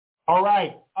All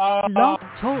right. Blog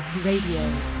Talk Radio.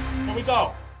 Here we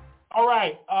go. All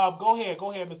right. Go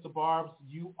ahead, Mr. Barbs.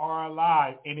 You are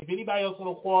live. And if anybody else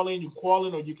want to call in, you call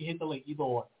in or you can hit the link. Either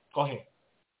or. Go ahead.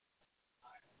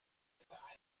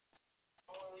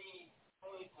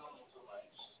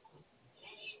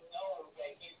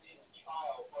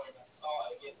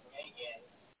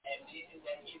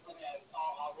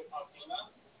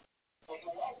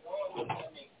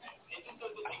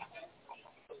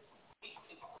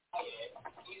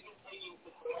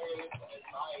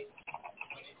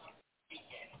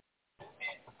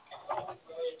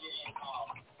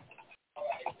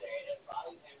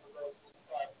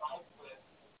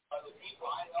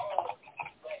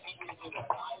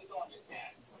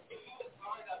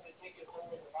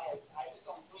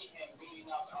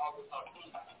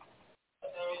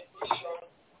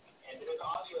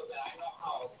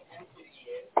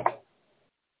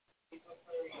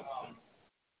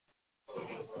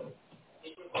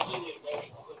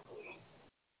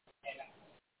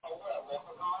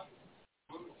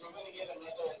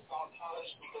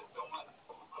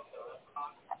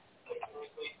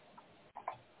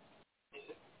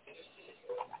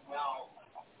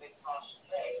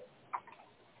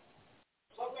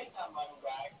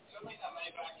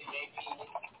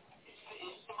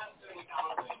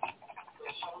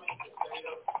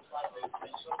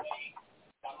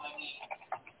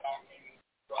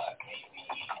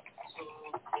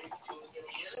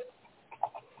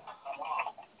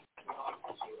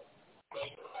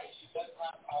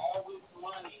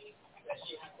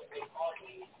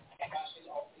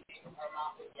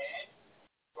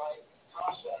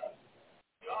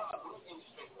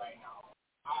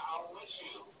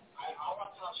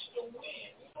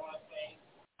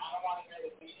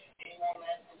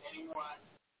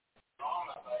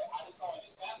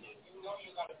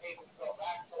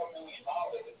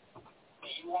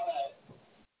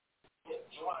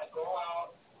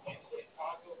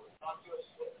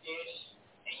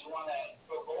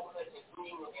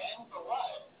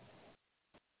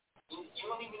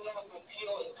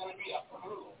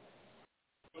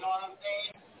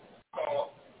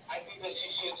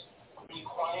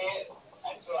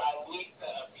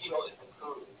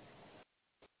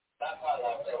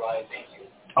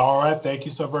 All right, thank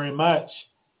you so very much.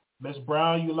 Miss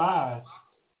Brown, you live.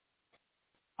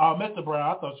 Oh, Mr.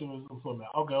 Brown, I thought you was before me.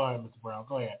 Okay, go ahead, Mr. Brown.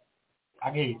 Go ahead. I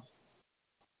can hear you.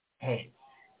 Hey.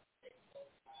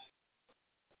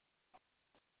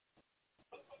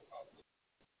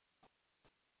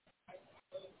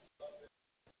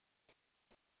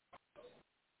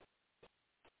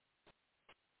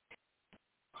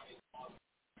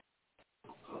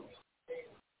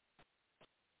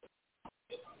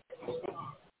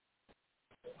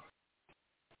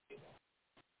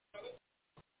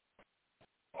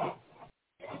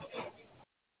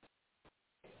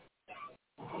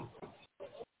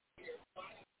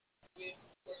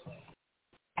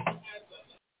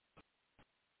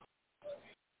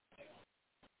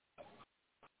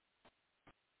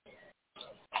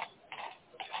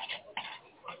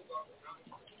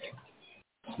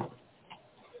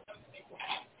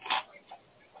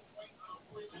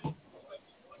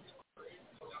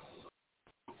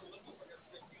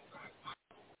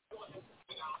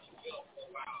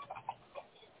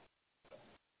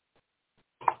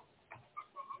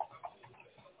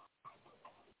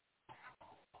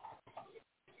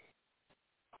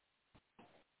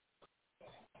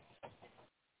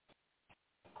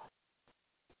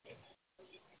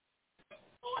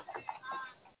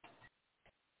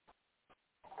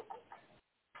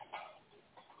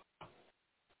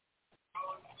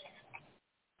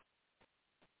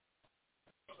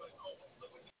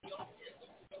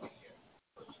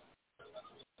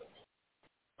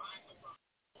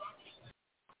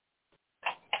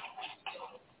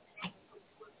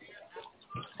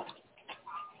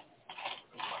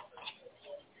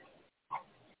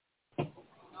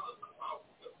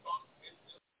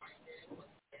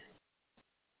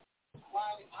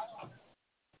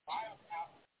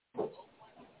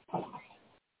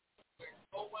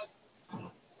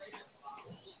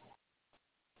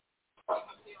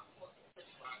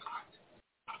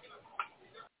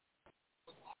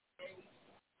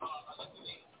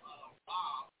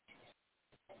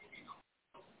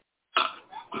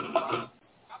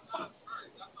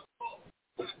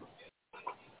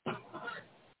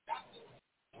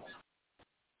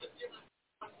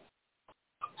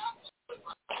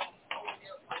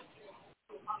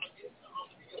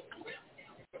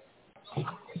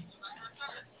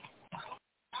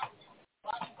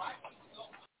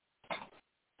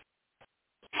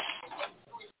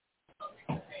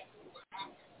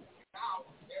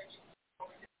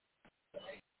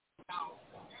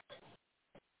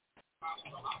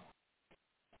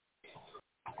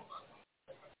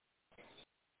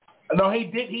 no, he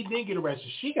did. He did get arrested.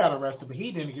 She got arrested, but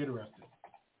he didn't get arrested.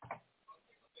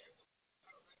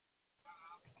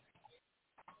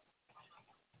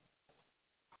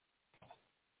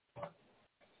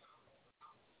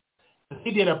 He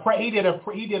did a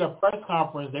press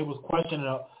conference. They was questioning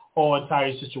the whole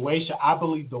entire situation. I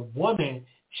believe the woman,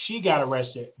 she got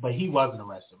arrested, but he wasn't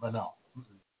arrested. But no.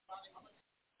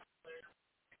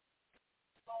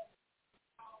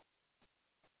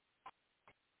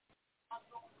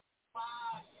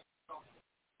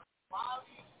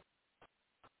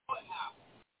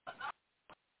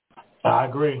 I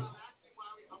agree.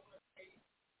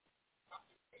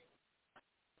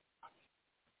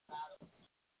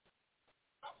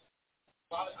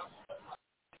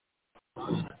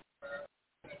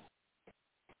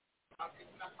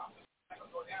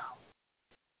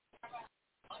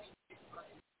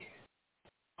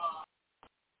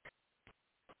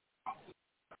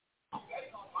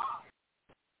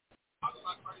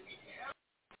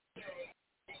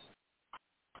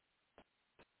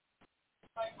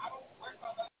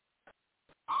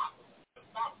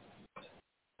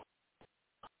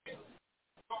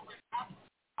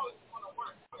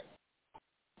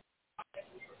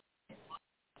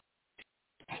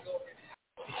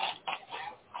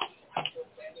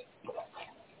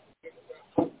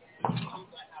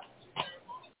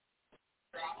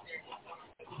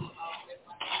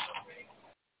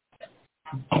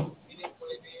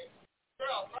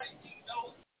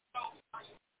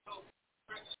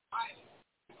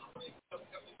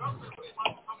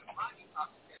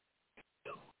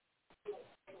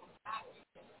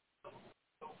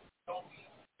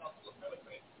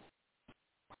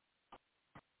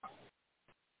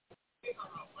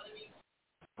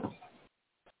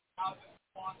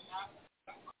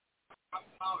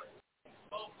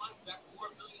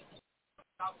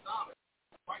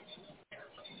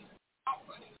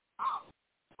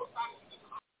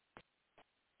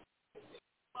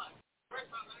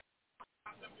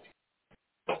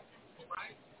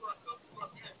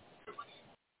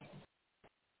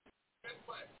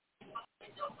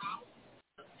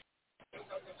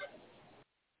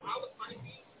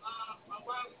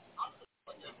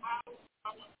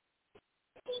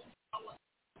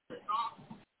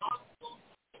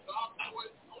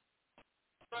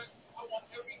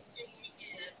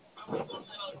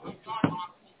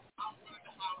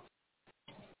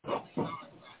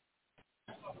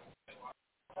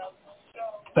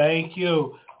 Thank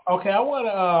you. Okay, I want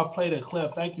to play the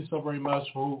clip. Thank you so very much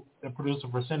for the producer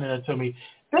for sending it to me.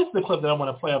 This is the clip that I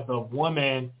want to play of the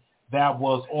woman that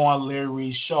was on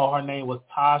Larry's show. Her name was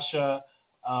Tasha.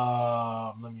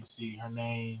 Let me see her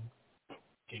name.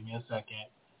 Give me a second.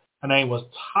 Her name was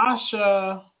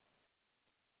Tasha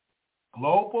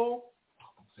Global.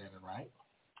 I'm saying it right.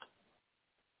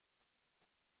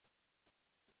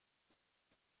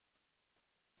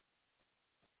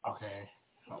 Okay.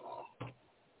 Hold on.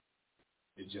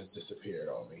 It just disappeared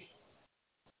on me.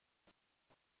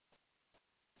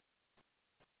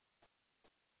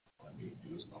 Let me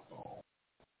use my phone.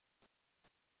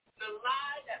 The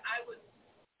lie that I was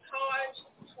charged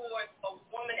towards a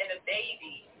woman and a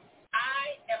baby,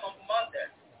 I am a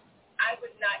mother. I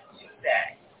would not do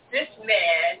that. This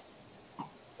man,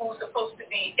 who's supposed to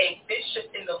be a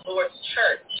bishop in the Lord's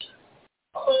church,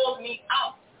 called me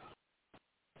up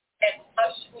and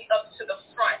ushered me up to the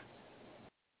front.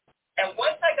 And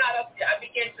once I got up there, I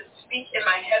began to speak in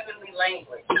my heavenly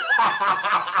language. But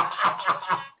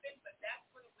that's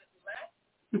when it was left.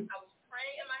 I was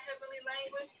praying in my heavenly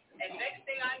language, and next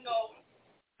thing I know,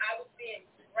 I was being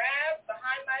grabbed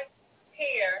behind my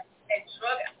hair and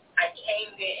drugged. I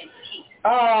came there in peace.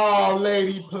 Oh,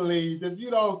 lady, please. If you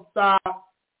don't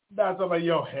stop, that's about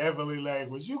your heavenly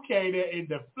language. You came there in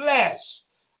the flesh.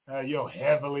 Your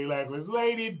heavenly language.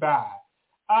 Lady, bye.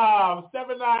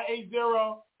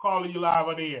 7980, calling you live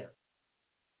on the air.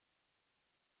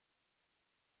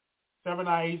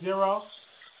 7980. Hello.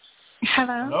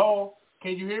 Hello.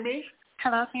 Can you hear me?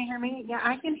 Hello, can you hear me? Yeah,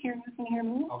 I can hear you. Can you hear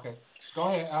me? Okay. Go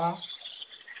ahead.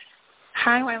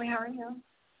 Hi, Wiley. How are you?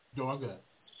 Doing good.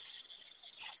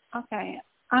 Okay.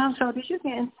 So did you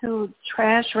get into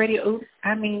Trash Radio?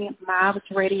 Mobs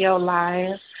Radio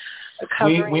Live?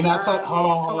 We not talking.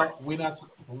 Hold on. We not.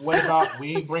 What about?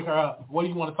 We didn't bring her up. What do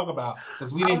you want to talk about?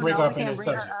 Because we didn't bring her up in this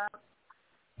subject.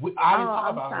 I didn't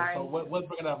talk about her. So what's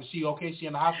bringing her up? Is she okay? Is she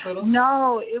in the hospital?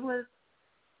 No, it was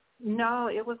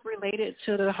related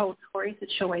to the whole Tory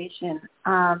situation.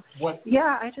 What?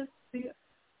 Yeah,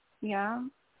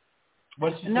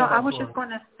 No, I was just going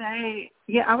to say,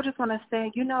 I was just going to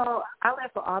say, I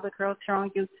live for all the girls here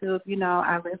on YouTube.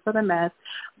 I live for the mess.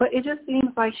 But it just seems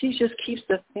like she just keeps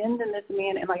defending this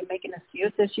man and, like, making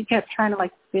excuses. She kept trying to,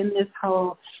 like, spin this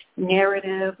whole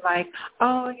narrative, like,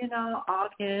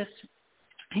 August,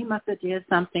 he must have did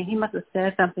something. He must have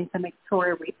said something to make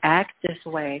Tory react this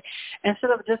way. Instead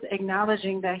of just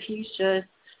acknowledging that he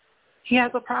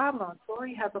has a problem.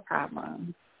 Tory has a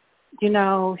problem.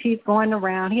 He's going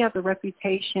around. He has a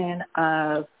reputation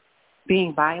of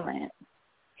being violent.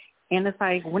 And it's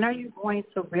like, when are you going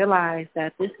to realize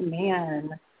that this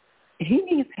man, he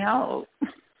needs help?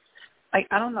 Like,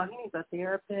 I don't know. He needs a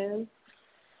therapist.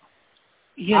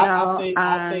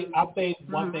 I think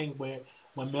one thing when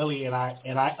Millie and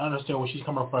I understand where she's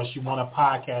coming from. She want a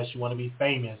podcast. She want to be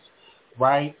famous,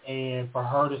 right? And for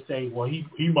her to say, well, he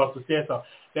must have said something.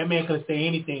 That man could say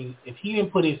anything. If he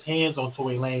didn't put his hands on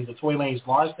Tory Lanez and Tory Lanez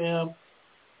lodged him,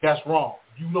 that's wrong.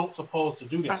 You don't supposed to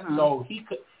do that. So he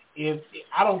could. I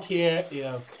don't care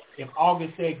if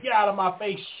August said, "Get out of my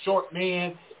face, short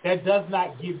man." That does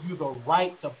not give you the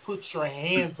right to put your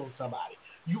hands on somebody.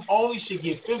 You only should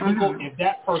get physical if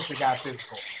that person got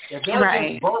physical. If they're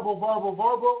just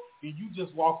verbal, then you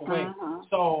just walk away.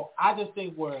 So I just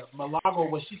think where Milagro,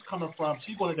 where she's coming from,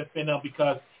 she's going to defend him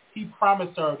because he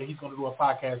promised her that he's going to do a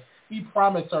podcast. He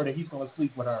promised her that he's going to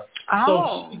sleep with her.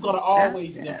 So she's going to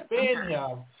always defend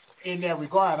him in that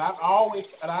regard.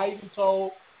 And I even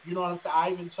told,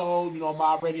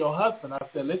 my radio husband, I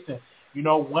said, listen,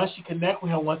 once you connect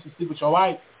with him, once you sleep with your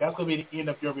wife, that's going to be the end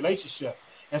of your relationship.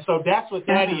 And so that's what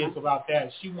that is about that.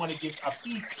 She want to get a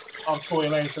piece of Tory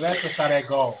Lanez, so that's just how that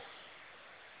goes.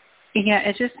 Yeah,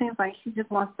 it just seems like she just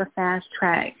wants the fast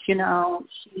track. She, are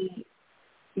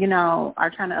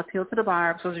trying to appeal to the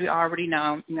bar because we already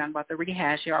know, about the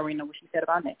rehash. You already know what she said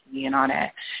about Nicki and all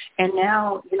that. And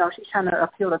now, she's trying to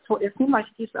appeal to Tory. It seems like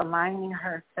she keeps aligning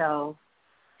herself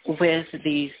with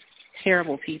these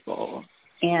terrible people.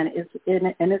 And it's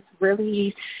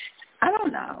really... I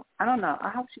don't know. I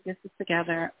hope she gets this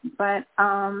together. But,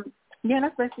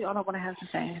 that's basically all I want to have to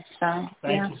say. So,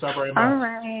 Thank you so very much. All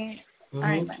right. All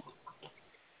right, bye.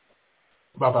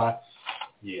 Bye-bye.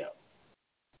 Yeah.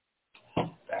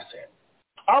 That's it.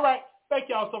 All right. Thank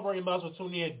y'all so very much for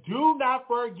tuning in. Do not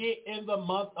forget, in the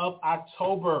month of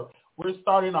October, we're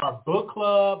starting our book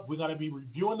club. We're going to be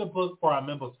reviewing the book for our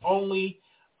members only.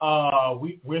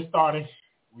 We're definitely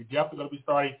going to be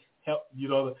starting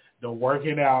the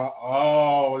working out.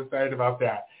 Oh, I'm excited about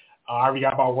that. I already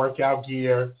got my workout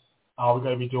gear. We're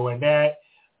going to be doing that.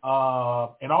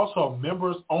 And also,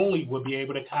 members only will be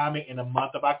able to comment in the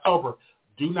month of October.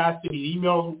 Do not send me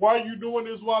emails. Why are you doing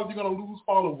this? Why are you going to lose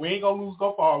followers? We ain't going to lose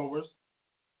no followers.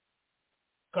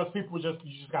 Because you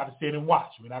just got to sit and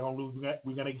watch. We're not going to lose.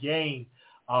 We're going to gain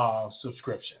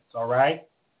subscriptions. All right?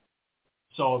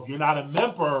 So if you're not a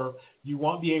member, you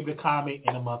won't be able to comment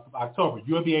in the month of October.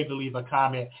 You'll be able to leave a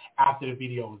comment after the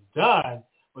video is done,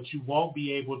 but you won't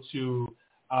be able to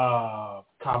comment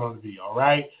on the video, all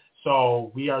right?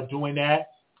 So we are doing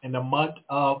that in the month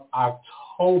of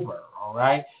October, all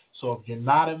right? So if you're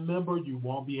not a member, you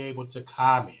won't be able to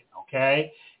comment,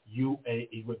 okay? You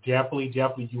would definitely,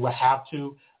 you will have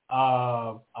to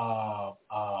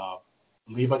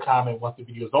leave a comment once the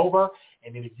video is over.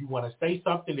 And then if you want to say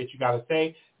something that you got to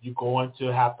say, you're going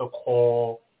to have to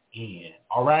call in.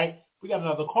 All right? We got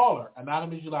another caller.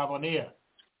 Anonymous, you live on air.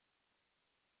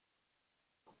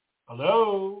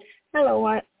 Hello.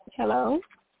 Hello. Hello,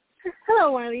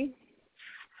 Wiley.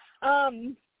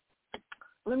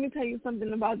 Let me tell you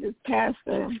something about this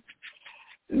pastor.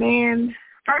 Man,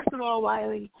 first of all,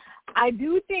 Wiley, I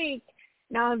think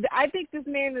this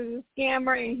man is a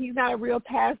scammer and he's not a real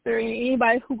pastor, and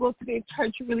anybody who goes to their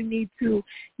church really needs to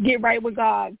get right with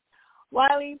God.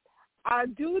 Wiley, I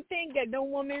do think that that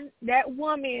woman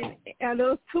and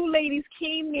those two ladies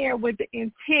came there with the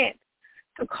intent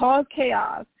to cause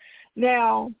chaos.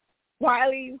 Now,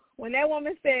 Wiley, when that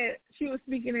woman said she was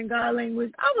speaking in God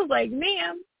language, I was like,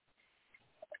 ma'am,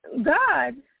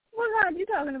 God? What God are you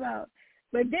talking about?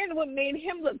 But then what made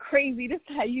him look crazy, this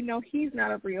is how you know he's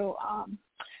not a real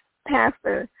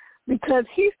pastor, because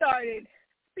he started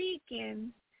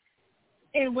speaking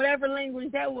in whatever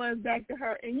language that was back to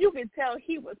her, and you could tell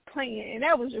he was playing, and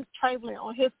that was just trifling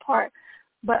on his part.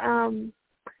 But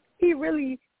he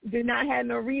really did not have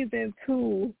no reason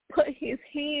to put his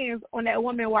hands on that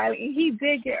woman, Wiley, and he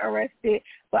did get arrested,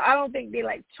 but I don't think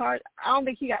I don't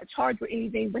think he got charged with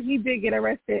anything, but he did get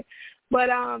arrested. But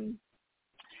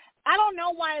I don't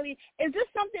know, Wiley. Is there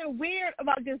something weird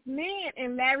about this man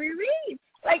and Larry Reid?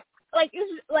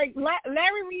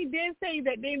 Larry Reid did say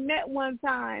that they met one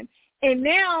time, and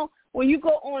now when you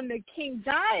go on the King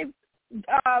Jive,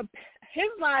 his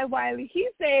live, Wiley, he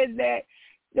said that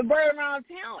the bird around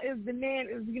town is the man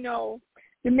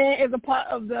is a part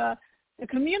of the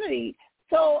community.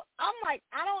 So I'm like,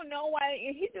 I don't know why,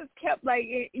 and he just kept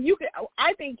like,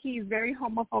 I think he's very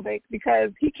homophobic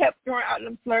because he kept throwing out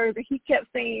them slurs and he kept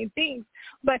saying things,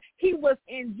 but he was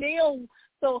in jail,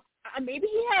 so maybe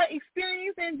he had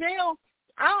experience in jail.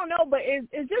 I don't know, but it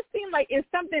just seemed like it's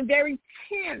something very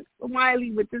tense,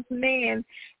 Wiley, with this man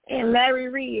and Larry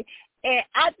Reed. And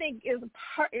I think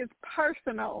it's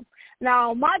personal.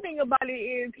 Now, my thing about it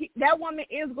is that woman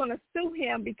is going to sue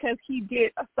him because he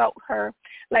did assault her,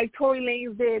 like Tory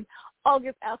Lanez did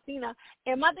August Alsina.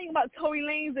 And my thing about Tory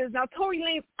Lanez is, now Tory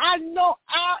Lanez, I know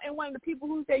I am one of the people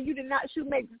who say you did not shoot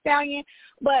Meg Thee Stallion,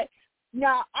 but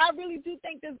now I really do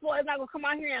think this boy is not going to come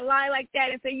out here and lie like that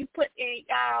and say you put in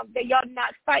that y'all did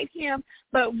not fight him.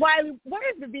 But Wiley,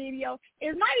 where's the video?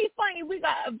 It's mighty funny. We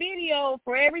got a video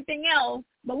for everything else,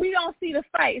 but we don't see the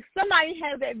fight. Somebody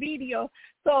has that video.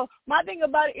 So my thing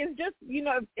about it is just,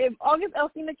 if August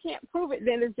Alsina can't prove it,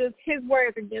 then it's just his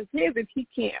words against his if he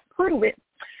can't prove it.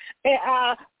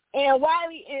 And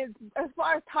Wiley is, as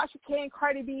far as Tasha K and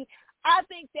Cardi B, I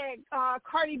think that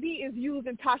Cardi B is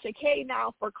using Tasha K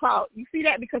now for clout. You see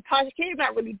that because Tasha K is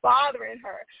not really bothering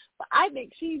her, but I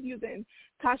think she's using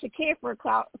Tasha K for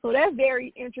clout. So that's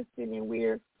very interesting and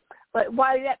weird. But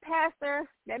Wiley, that pastor,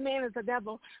 that man is a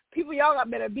devil. People, y'all got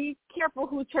better be careful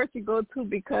who church you go to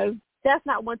because that's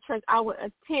not one church I would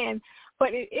attend.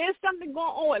 But it is something going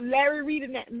on with Larry Reed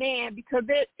and that man because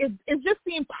it's just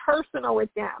being personal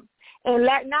with them. And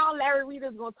now Larry Reed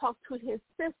is going to talk to his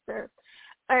sister.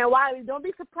 And Wiley, don't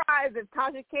be surprised if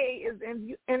Tasha K is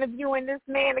interviewing this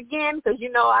man again because,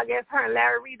 I guess her and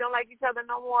Larry Reed don't like each other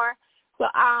no more. So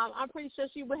I'm pretty sure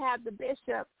she would have the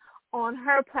bishop on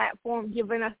her platform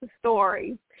giving us the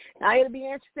story. Now, it'll be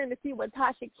interesting to see what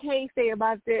Tasha K say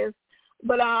about this.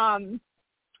 But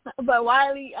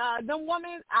Wiley, them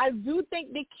women, I do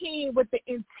think they came with the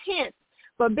intent.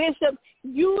 But, Bishop,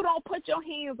 you don't put your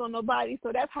hands on nobody,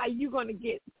 so that's how you're going to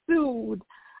get sued.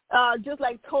 Just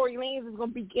like Tory Lanez is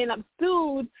going to end up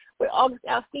sued with August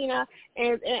Alsina.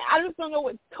 And I just don't know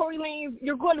what Tory Lanez,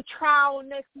 you're going to trial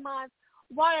next month.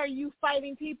 Why are you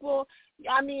fighting people?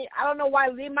 I mean, I don't know why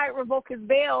they might revoke his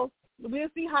bail. We'll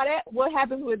see what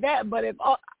happens with that. But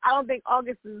I don't think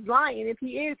August is lying. If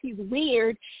he is, he's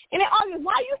weird. And then August,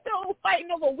 why are you still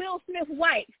fighting over Will Smith's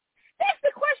wife? That's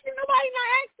the question nobody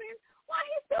not asking. Why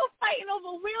are you still fighting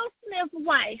over Will Smith's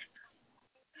wife?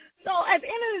 So at the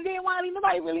end of the day, Wiley,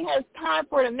 nobody really has time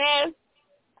for the mess.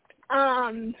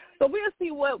 So we'll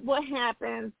see what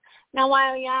happens. Now,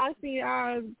 Wiley, I see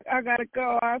I got to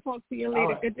go. I'll talk to you later.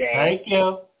 Right. Good day. Thank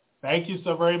you. Thank you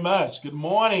so very much. Good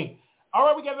morning. All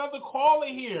right, we got another caller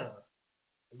here.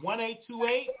 1-828.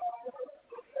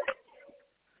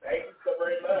 Thank you so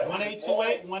very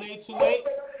much.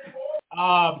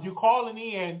 1-828. You're calling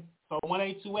in, so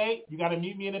 1-828. You got to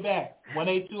mute me in the back.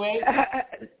 1-828.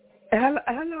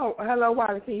 Hello,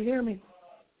 Wiley. Can you hear me?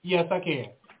 Yes, I can.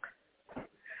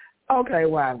 Okay,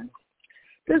 Wiley.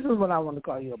 This is what I want to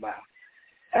call you about.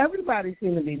 Everybody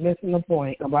seems to be missing the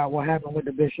point about what happened with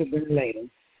the bishop and the lady.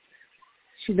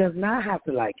 She does not have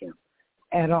to like him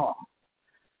at all.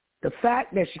 The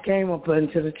fact that she came up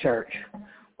into the church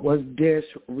was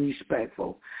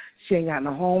disrespectful. She ain't got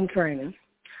no home training.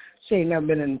 She ain't never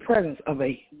been in the presence of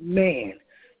a man.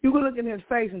 You can look in his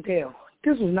face and tell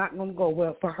this was not going to go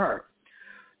well for her.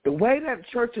 The way that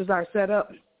churches are set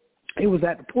up, he was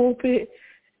at the pulpit,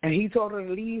 and he told her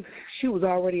to leave. She was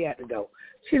already at the door.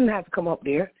 She didn't have to come up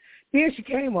there. Then she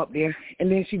came up there,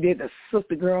 and then she did the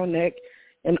sister girl neck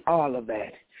and all of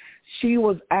that. She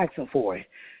was asking for it.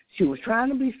 She was trying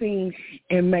to be seen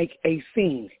and make a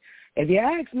scene. If you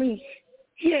ask me,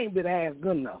 he ain't been ass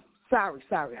good enough. Sorry,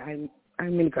 I didn't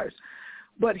mean to curse.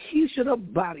 But he should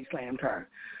have body slammed her.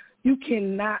 You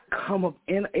cannot come up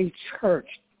in a church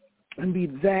and be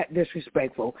that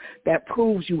disrespectful. That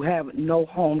proves you have no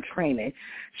home training.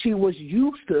 She was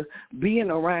used to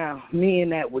being around men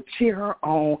that would cheer her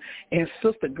on and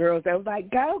sister girls that was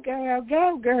like, go, girl,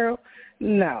 go, girl.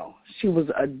 No, she was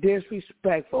a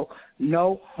disrespectful,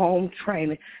 no home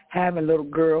training, having little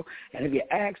girl. And if you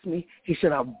ask me, he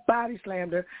should have body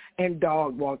slammed her and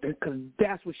dog walked her because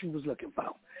that's what she was looking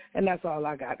for. And that's all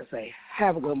I got to say.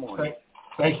 Have a good morning.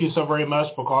 Thank you so very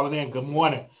much for calling in. Good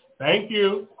morning. Thank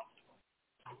you.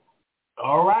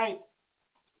 All right.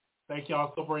 Thank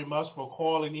y'all so very much for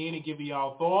calling in and giving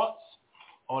y'all thoughts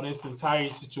on this entire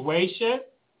situation.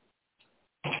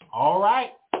 All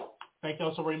right. Thank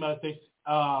y'all so very much. We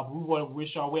want to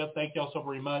wish y'all well. Thank y'all so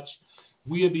very much.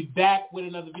 We'll be back with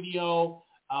another video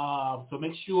So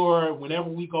make sure whenever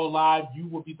we go live, you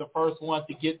will be the first one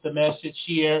to get the message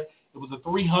here. It was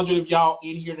 300 of y'all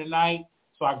in here tonight,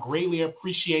 so I greatly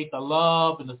appreciate the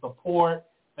love and the support.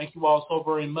 Thank you all so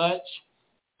very much.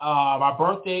 My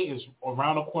birthday is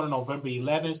around the corner, November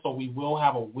 11th, so we will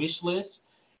have a wish list.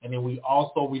 And then we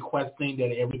also requesting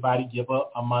that everybody give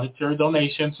a monetary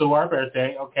donation to our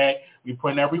birthday, okay? We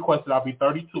put in that request that I'll be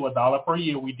 $32, $1 per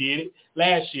year. We did it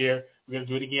last year. We're going to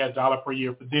do it again, $1 per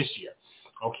year for this year,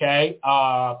 okay?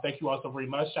 Thank you all so very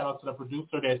much. Shout out to the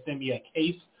producer that sent me a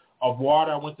case of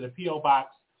water. I went to the P.O. box,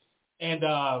 and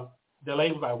the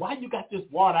lady was like, why you got this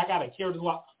water? I got to carry this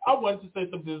water. I wanted to say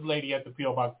something to this lady at the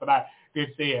P.O. box, but I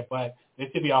didn't say it. But they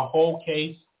sent me a whole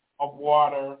case of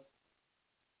water.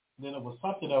 Then it was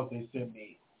something else they sent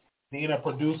me. Then a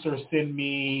producer sent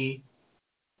me,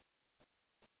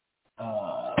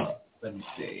 let me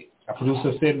see. A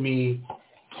producer sent me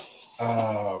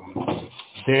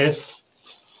this,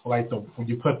 like when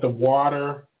you put the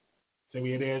water, send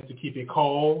me it is to keep it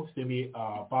cold. Send me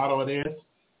a bottle of this.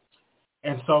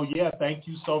 And so yeah, thank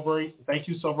you so very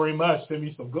much. Send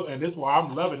me some good, and this one,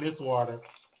 I'm loving this water.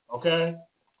 Okay.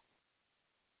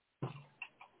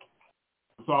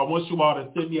 So I want you all to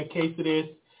send me a case of this.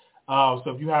 So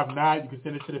if you have not, you can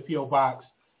send it to the P.O. box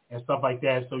and stuff like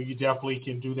that. So you definitely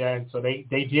can do that. And so they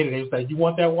did it. They said, you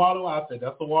want that water? I said,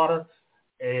 that's the water.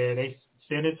 And they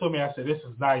sent it to me. I said, this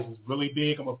is nice. It's really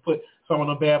big. I'm going to put some of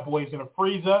the bad boys in the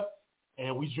freezer.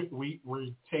 And we're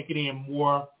taking in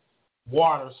more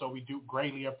water. So we do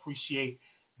greatly appreciate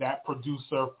that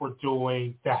producer for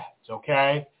doing that.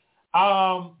 Okay?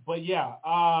 But yeah,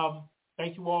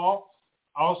 thank you all.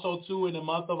 Also, too, in the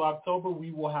month of October,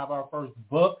 we will have our first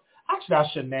book. Actually, I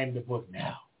should name the book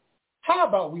now. How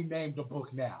about we name the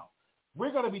book now?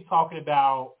 We're going to be talking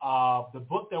about the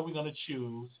book that we're going to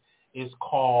choose is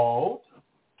called,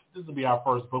 this will be our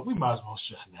first book. We might as well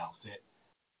should announce it.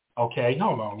 Okay,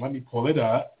 hold on. Let me pull it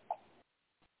up.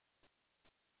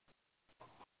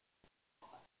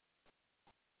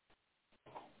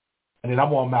 And then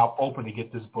I'm on Mouth Open to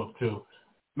get this book, too.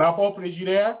 Mouth Open, is you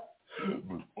there?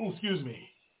 Oh, excuse me.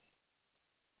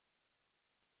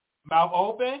 Mouth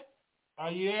Open,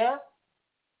 are you there?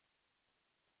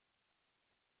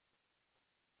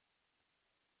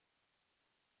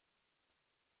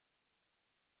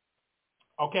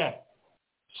 Okay.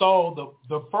 So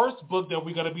the first book that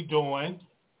we're going to be doing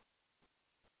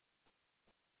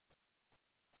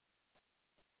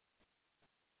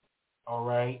all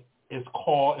right, is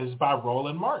by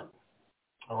Roland Martin.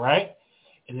 All right?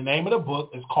 And the name of the book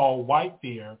is called White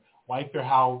Fear. White Fear,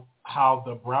 how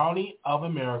the brownie of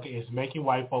America is making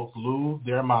white folks lose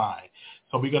their mind.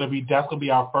 So that's going to be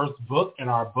our first book in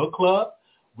our book club.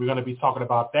 We're going to be talking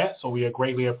about that. So we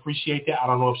greatly appreciate that. I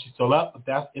don't know if she's still up, but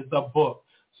that is the book.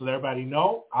 So let everybody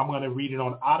know, I'm going to read it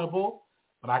on Audible,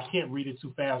 but I can't read it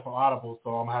too fast on Audible. So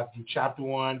I'm going to have to do chapter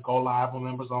 1, go live on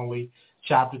members only.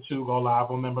 Chapter 2, go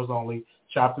live on members only.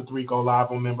 Chapter 3, go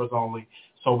live on members only.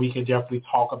 So we can definitely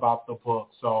talk about the book.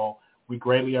 So we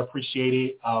greatly appreciate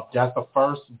it. That's the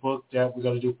first book that we're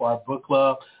going to do for our book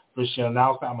club. For sure.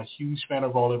 Now, I'm a huge fan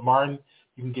of Roland Martin.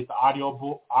 You can get the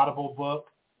Audible book,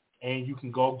 and you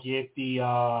can go get the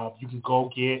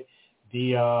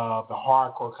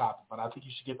hardcore copy. But I think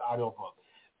you should get the audio book.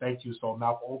 Thank you. So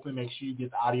Mouth Open, make sure you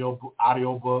get the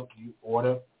audio book. You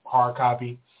order hard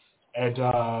copy, and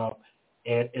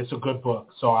it's a good book.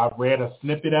 So I read a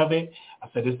snippet of it. I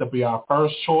said this will be our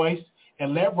first choice.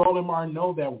 And let Roland Martin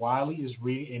know that Wiley is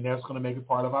reading, and that's going to make it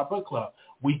part of our book club.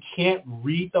 We can't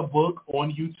read the book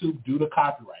on YouTube due to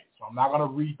copyright. So I'm not going to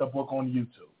read the book on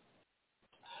YouTube.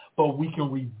 But we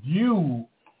can review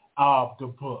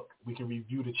the book. We can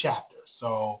review the chapter.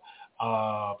 So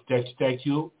thank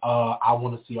you. I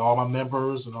want to see all my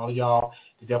members and all of y'all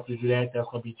to definitely do that. That's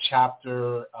going to be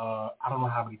chapter, I don't know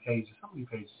how many pages. How many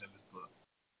pages in this book?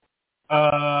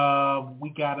 We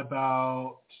got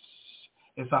about,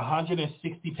 it's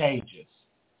 160 pages.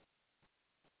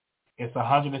 It's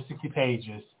 160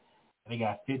 pages. And they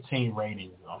got 15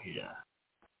 ratings on here.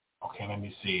 Okay, let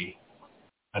me see.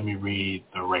 Let me read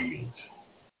the ratings.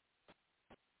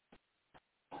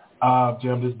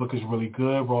 Jim, this book is really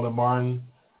good. Roland Martin,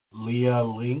 Leah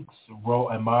Links wrote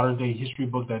a modern-day history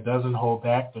book that doesn't hold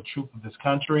back the truth of this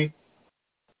country.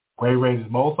 Great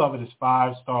ratings. Most of it is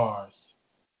 5 stars.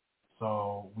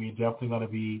 So we're definitely going to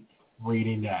be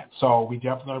reading that. So we're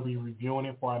definitely going to be reviewing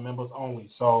it for our members only.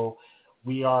 So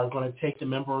we are going to take the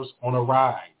members on a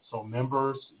ride. So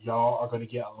members, y'all are going to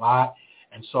get a lot.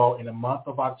 And so in the month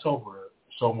of October,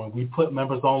 so when we put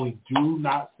members only, do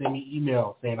not send me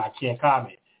emails saying I can't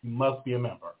comment. You must be a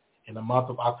member in the month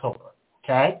of October,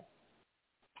 okay?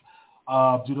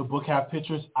 Do the book have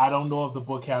pictures? I don't know if the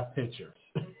book have pictures.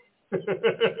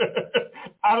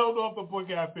 I don't know if the book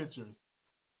have pictures.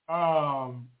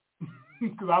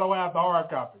 Because I don't have the hard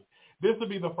copy. This will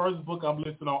be the first book I'm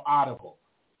listing on Audible.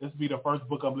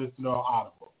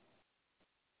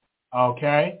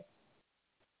 Okay?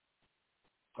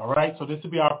 All right, so this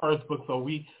will be our first book. So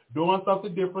we doing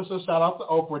something different, so shout out to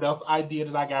Oprah. That's the idea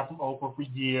that I got from Oprah for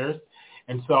years.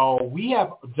 And so we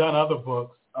have done other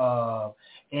books,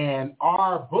 and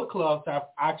our book clubs have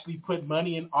actually put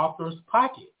money in authors'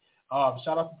 pocket.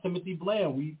 Shout out to Timothy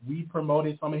Bland. We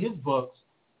promoted some of his books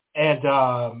and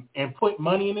put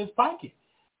money in his pocket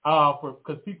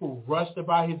because people rushed to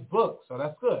buy his book. So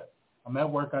that's good. I'm at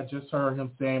work. I just heard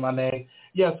him saying my name.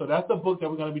 Yeah, so that's the book that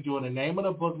we're going to be doing. The name of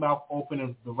the book, Mouth Open,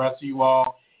 and the rest of you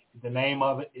all, the name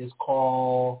of it is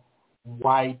called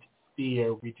White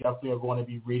Fear. We definitely are going to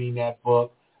be reading that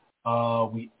book.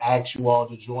 We ask you all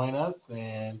to join us,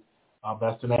 and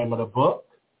that's the name of the book.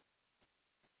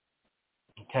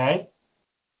 Okay?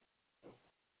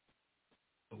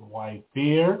 White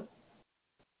Fear.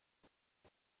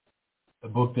 The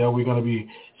book that we're going to be.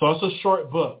 So it's a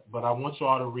short book, but I want you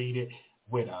all to read it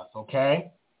with us,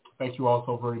 okay? Thank you all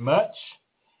so very much.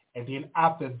 And then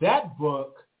after that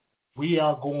book, we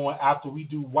are going, after we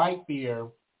do White Fear,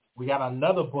 we got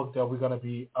another book that we're going to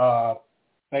be,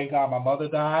 thank God my mother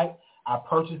died. I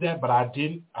purchased that, but I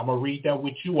didn't. I'm going to read that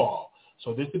with you all.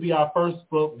 So this will be our first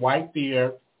book, White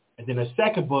Fear. And then the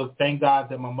second book, thank God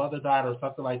that my mother died or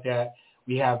something like that.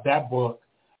 We have that book.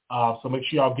 So make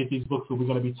sure y'all get these books, so we're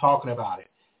going to be talking about it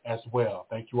as well.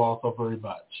 Thank you all so very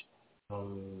much.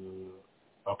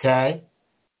 Okay?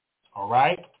 All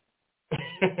right?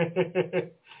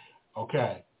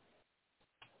 Okay.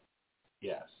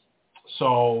 Yes.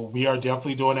 So we are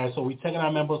definitely doing that. So we're taking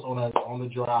our members on the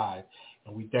drive,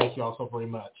 and we thank you all so very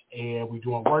much. And we're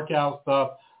doing workout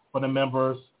stuff for the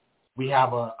members. We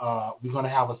have we're going to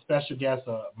have a special guest,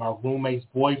 my roommate's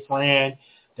boyfriend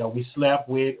that we slept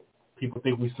with. People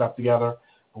think we slept together,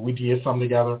 but we did something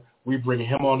together. We're bringing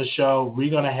him on the show.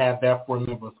 We're going to have that for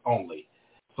members only.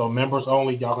 So members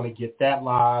only, y'all going to get that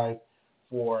live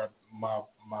for my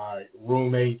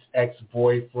roommate's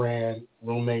ex-boyfriend.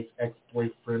 We're going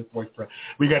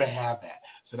to have that.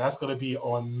 So that's going to be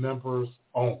on members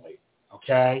only,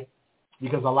 okay?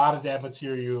 Because a lot of that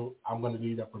material, I'm going to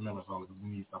need that for members only because we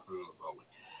need stuff for members only.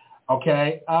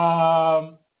 Okay?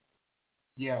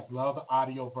 Yes, love the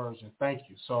audio version. Thank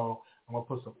you. So I'm going to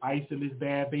put some ice in this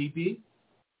bad baby.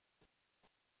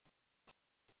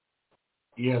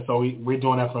 Yeah, so we're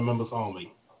doing that for members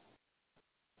only.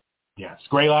 Yes,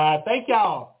 great live. Thank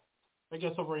y'all. Thank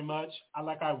you so very much.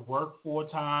 I work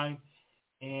full-time,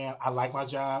 and I like my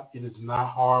job. It is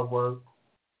not hard work.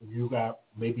 You got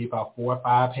maybe about 4 or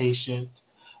 5 patients.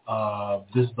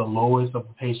 This is the lowest of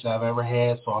the patients I've ever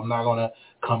had, so I'm not going to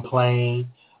complain.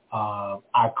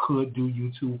 I could do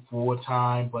YouTube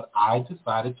full-time, but I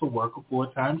decided to work a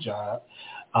full-time job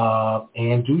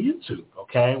and do YouTube,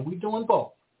 okay? We're doing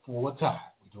both full-time.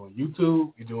 We're doing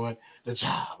YouTube. We're doing the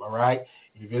job, all right?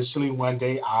 Eventually, one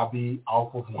day, I'll be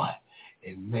off of one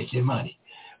and making money,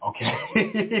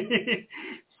 okay?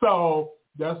 So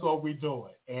that's what we're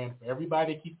doing. And for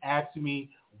everybody that keep asking me,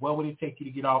 what would it take you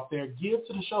to get off there? Give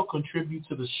to the show. Contribute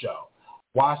to the show.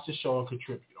 Watch the show and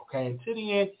contribute, okay? And to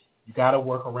the end, you got to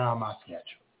work around my schedule.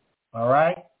 All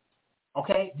right?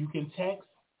 Okay, you can text.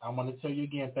 I'm going to tell you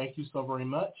again, thank you so very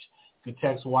much. You can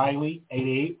text Wiley,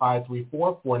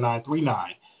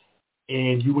 888-534-4939.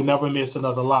 And you will never miss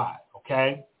another live,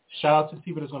 okay? Shout out to the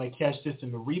people that's going to catch this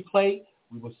in the replay.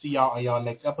 We will see y'all on y'all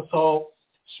next episode.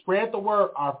 Spread the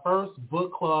word. Our first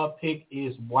book club pick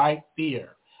is White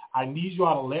Fear. I need you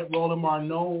all to let Roland Martin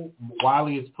know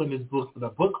Wiley is putting his book for the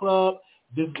book club.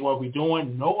 This is what we're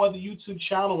doing. No other YouTube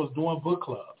channel is doing book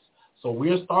clubs. So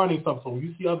we're starting something. So when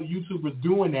you see other YouTubers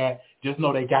doing that, just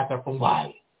know they got that from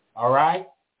Wiley. All right?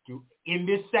 In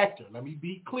this sector, let me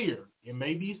be clear. It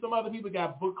may be some other people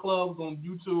got book clubs on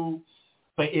YouTube,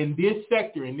 but in this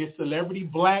sector, in this celebrity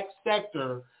black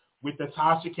sector, with the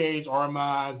Tasha Cage,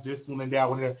 Armand, this one and that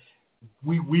one,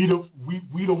 we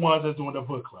the ones that's doing the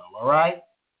book club. All right?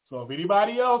 So if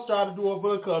anybody else try to do a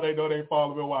book club, they know they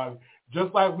follow me Wiley.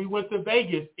 Just like we went to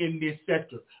Vegas in this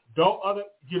sector. Other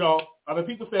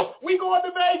people say, we going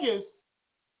to Vegas.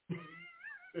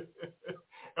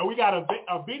 And we got a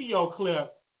video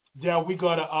clip that we're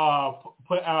going to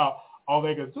put out on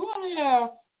Vegas. Do I have,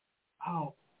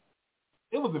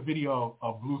 it was a video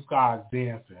of Blue Skies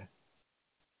dancing.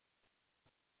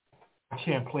 I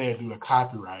can't play it due to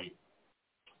copyright.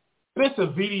 But it's a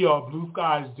video of Blue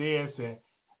Skies dancing.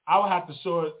 I would have to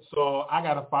show it, so I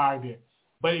got to find it.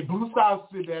 But Blue Sky's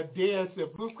sitting there dancing.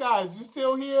 Blue Sky, is you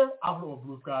still here? I don't know if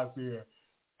Blue Sky's here.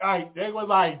 Like, they was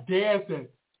like dancing.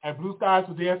 And Blue Skies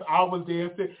was dancing, I was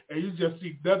dancing, and you just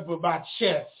see nothing but my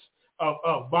chest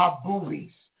of my boobies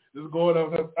just going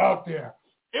up there.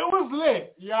 It was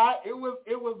lit, yeah. It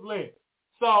was lit.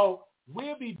 So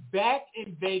we'll be back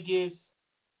in Vegas,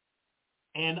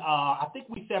 and I think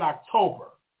we said October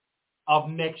of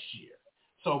next year.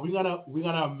 So we're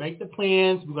gonna make the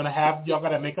plans. We're gonna have y'all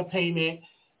gotta make a payment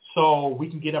so we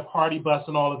can get a party bus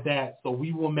and all of that. So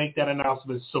we will make that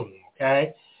announcement soon.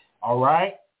 Okay, all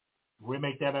right. We'll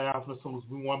make that announcement soon as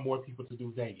we want more people to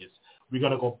do Vegas. We're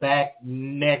going to go back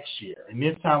next year. And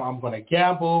this time I'm going to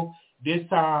gamble. This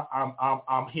time I'm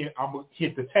going to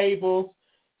hit the tables.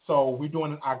 So we're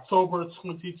doing it October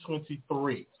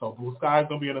 2023. So Blue Sky is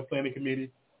going to be on the planning committee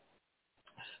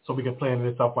so we can plan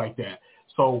this up like that.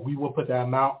 So we will put the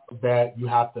amount that you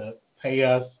have to pay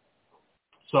us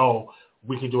so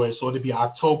we can do it. So it'll be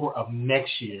October of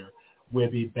next year.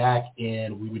 We'll be back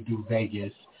and we would do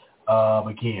Vegas.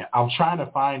 Again, I'm trying to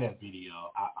find that video.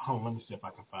 Let me see if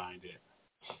I can find it.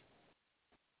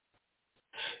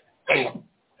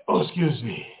 Oh, excuse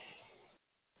me.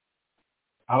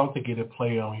 I don't think it'll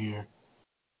play on here.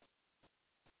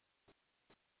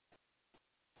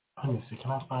 Let me see.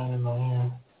 Can I find it on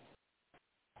here?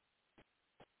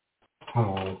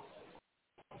 Hold on.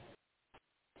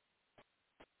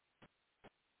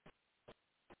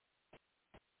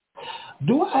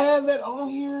 Do I have that on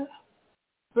here?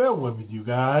 Bear with me, you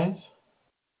guys.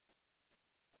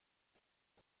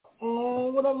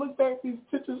 Oh, when I look back at these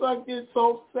pictures, I get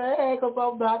so sad because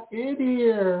I'm not in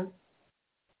here.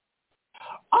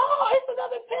 Oh, it's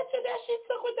another picture that she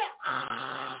took with that.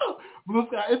 Oh, Blue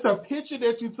Sky, it's a picture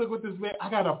that you took with this man. I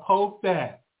got to post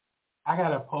that.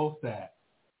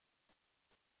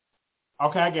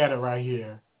 Okay, I got it right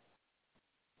here.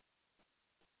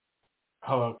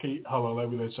 Hello, let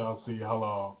me let y'all see.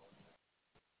 Hello,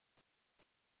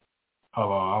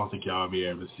 I don't think y'all will be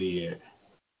able to see it.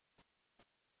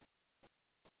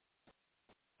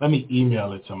 Let me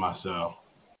email it to myself.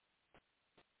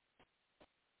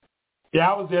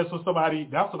 Yeah, I was there so somebody,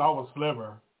 that's what I was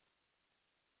Sliver.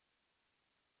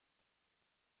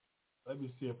 Let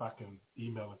me see if I can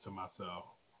email it to myself.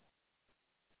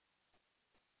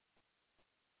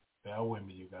 Bear with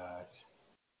me, you guys.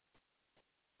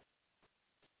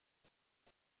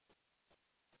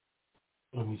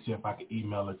 Let me see if I can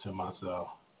email it to myself.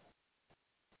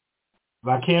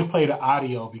 But I can't play the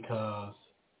audio because,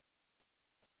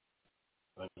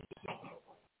 let me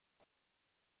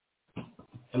see.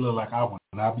 It look like I will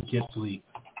not be get sleep.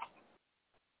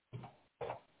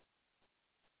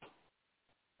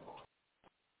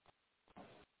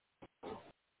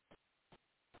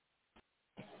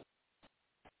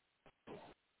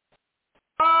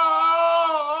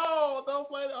 Oh, don't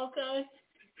play it. Okay.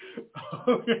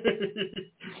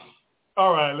 Okay.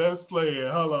 All right, let's play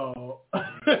it. Hold on.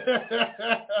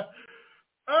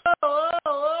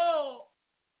 Oh.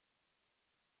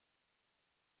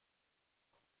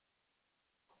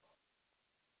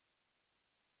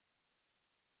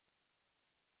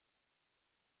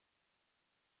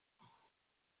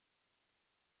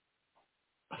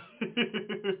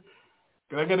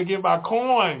 I gotta get my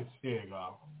coins. Here you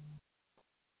go.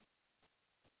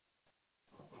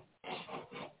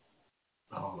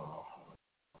 Hold on.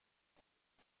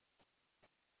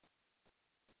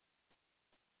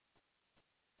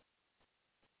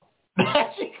 Come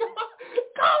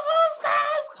on,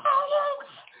 guys. Come on.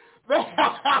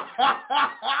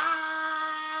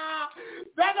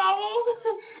 That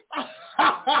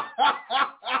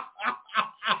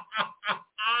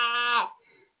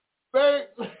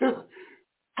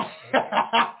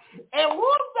and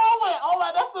who's going? Oh,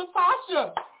 that's Natasha.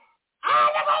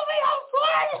 They're gonna be on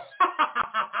sweat.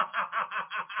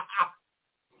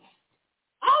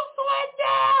 I'm sweating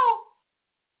down.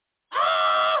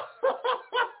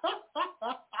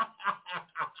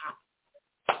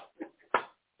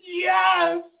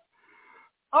 Yes.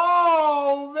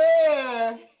 Oh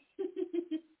man.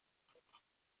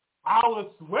 I was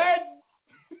sweating.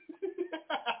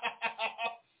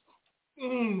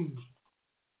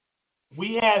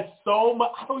 We had so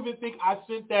much. I don't even think I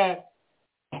sent that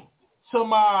to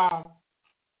my.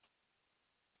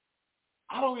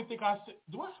 I don't even think I sent.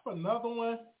 Do I have another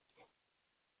one?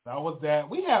 That was that.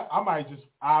 We have.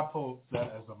 I post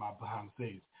that as my behind the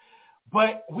scenes.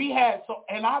 But we had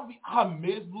and I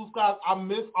miss Blue Skies. I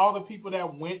miss all the people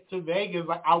that went to Vegas.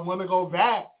 Like I want to go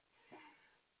back.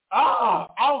 I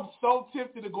was so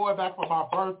tempted to go back for my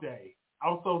birthday. I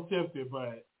was so tempted,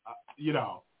 but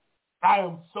I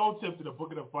am so tempted to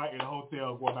book a flight in a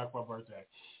hotel going back for my birthday.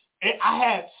 I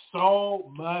had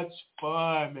so much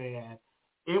fun, man.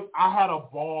 I had a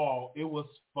ball. It was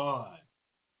fun.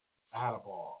 I had a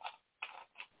ball.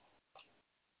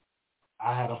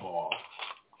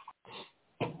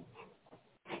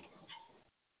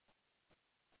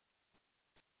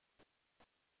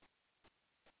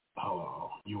 Hold on.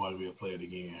 You want me to play it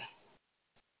again?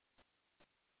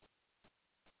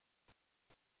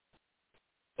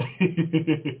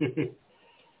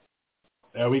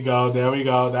 There we go.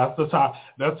 That's the time.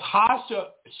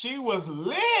 Natasha, she was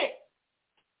lit.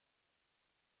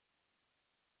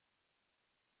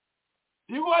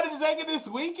 You going to take it this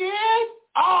weekend?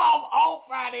 Oh, I'm on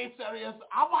Friday, serious.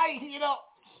 I might hit up.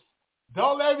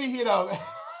 Don't let me hit up.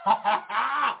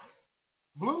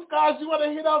 Blue Skies, you want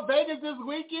to hit up Vegas this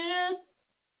weekend?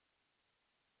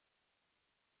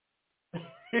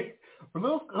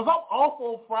 Because I'm off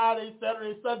on Friday,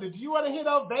 Saturday, Sunday. Do you want to hit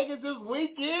up Vegas this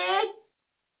weekend?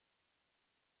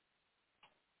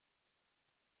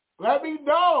 Let me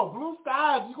know. Blue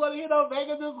Skies, you want to hit up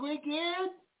Vegas this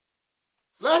weekend?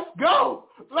 Let's go.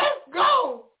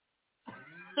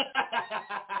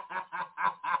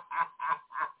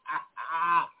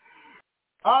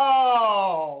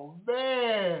 Oh,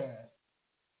 man.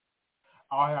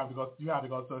 You have to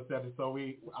go to a Saturday. So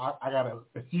I gotta,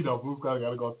 Blue Sky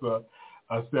gotta go to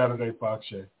a Saturday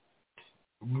function.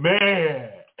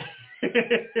 Man.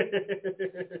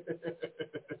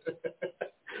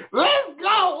 Let's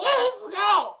go.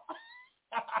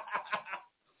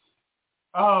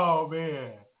 Oh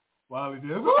man. Wiley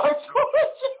did.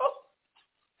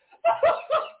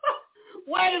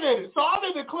 Wait a minute. So I'm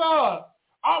in the club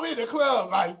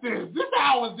like this. This is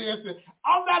how I was dancing.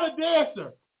 I'm not a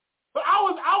dancer. But I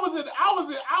was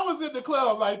in the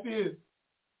club like this.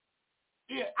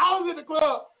 Yeah, I was in the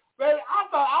club, baby. I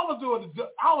thought I was doing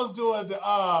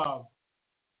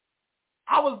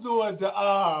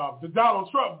the Donald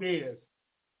Trump dance.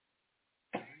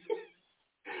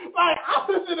 Like I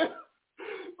was in the,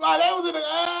 like they was in the,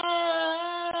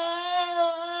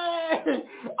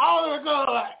 I was in the club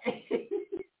like.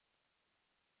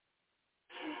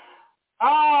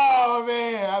 Oh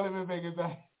man, I live in Vegas.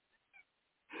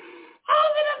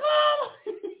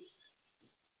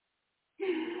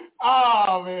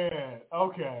 Oh man,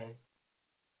 okay.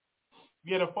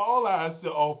 Yeah, the phone line's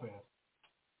still open.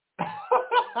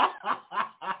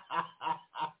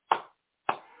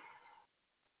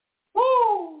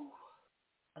 Woo!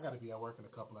 I gotta be at work in a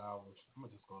couple of hours. I'm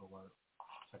gonna just go to work,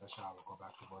 take a shower, go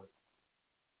back to work.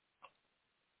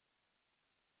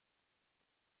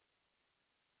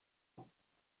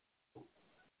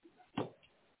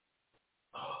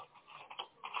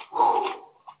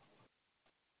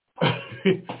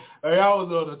 Hey, I was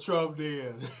on the Trump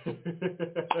dance.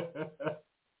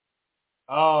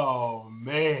 Oh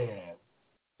man,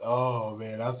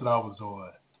 that's what I was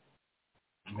doing.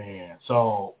 Man,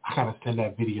 so I gotta send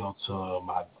that video to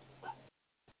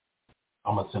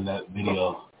I'm gonna send that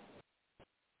video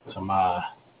to my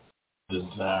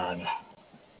designer.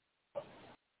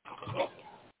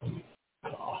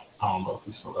 I don't know if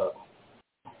he's still up.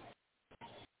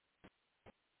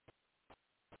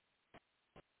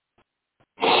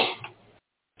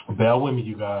 Bear with me,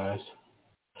 you guys.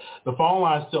 The phone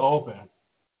line's still open.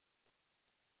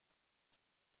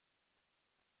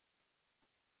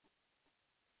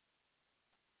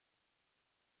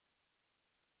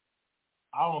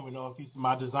 I don't even know if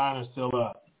my designer's still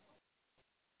up.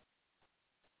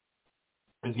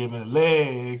 He's giving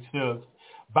legs, hips,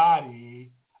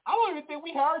 body. I don't even think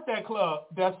we heard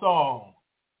that song.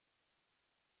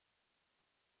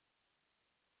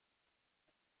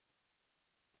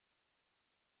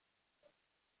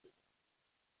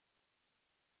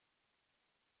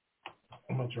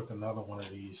 I'm gonna drink another one of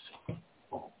these.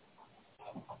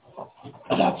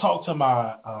 And I talked to a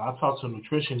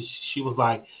nutritionist. She was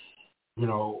like,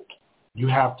 you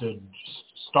have to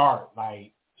start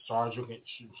drinking,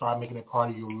 start making it part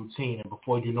of your routine, and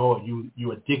before you know it,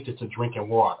 you're addicted to drinking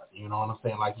water. You know what I'm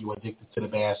saying? Like you're addicted to the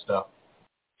bad stuff.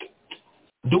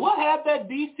 Do I have that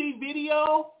DC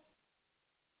video?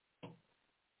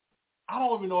 I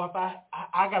don't even know if I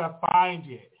gotta find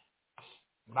it.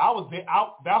 When I was there,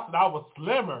 that's when I was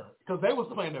slimmer because they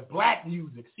was playing the black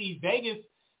music. See, Vegas,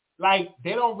 like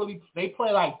they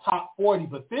play like top 40,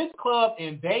 but this club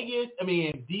in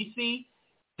DC,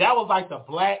 that was like the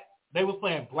black. They was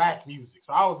playing black music,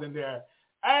 so I was in there.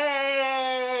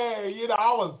 Hey,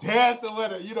 I was dancing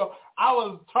with it. I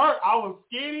was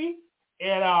skinny,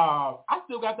 and I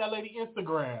still got that lady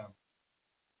Instagram.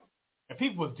 And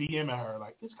people was DMing her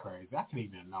like, it's crazy. I can't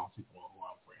even announce people who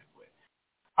I'm friends with.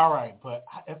 All right, but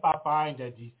if I find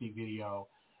that DC video,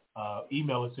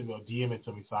 email it to me or DM it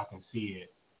to me so I can see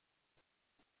it.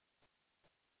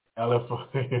 LFO.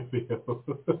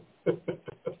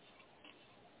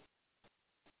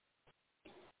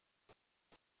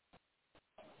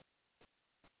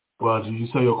 Well, do you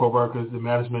tell your coworkers in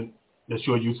management that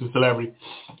you're a YouTube celebrity?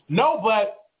 No,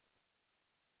 but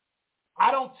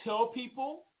I don't tell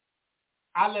people.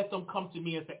 I let them come to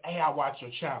me and say, hey, I watch your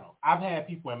channel. I've had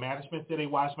people in management say they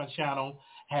watch my channel,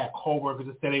 had coworkers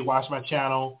that say they watch my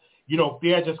channel. You know,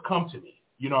 they'll just come to me.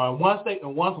 You know, and once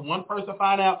one person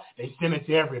find out, they send it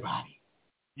to everybody.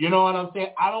 You know what I'm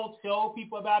saying? I don't tell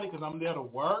people about it because I'm there to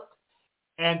work.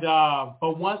 And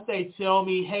but once they tell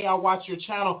me, hey, I watch your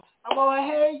channel, I'm like,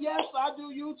 hey, yes, I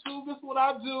do YouTube. This is what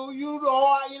I do. You know,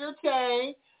 I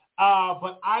entertain.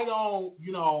 But I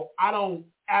don't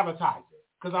advertise it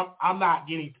because I'm not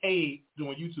getting paid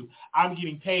doing YouTube. I'm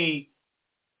getting paid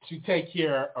to take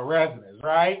care of residents,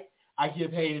 right? I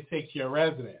get paid to take care of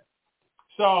residents.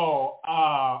 So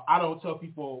I don't tell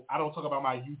people, I don't talk about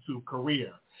my YouTube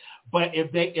career. But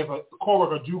if a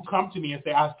coworker do come to me and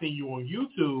say, I see you on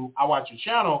YouTube, I watch your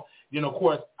channel, then of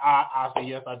course I say,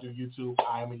 yes, I do YouTube.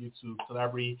 I am a YouTube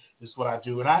celebrity. This is what I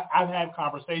do. And I've had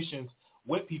conversations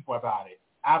with people about it.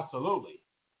 Absolutely.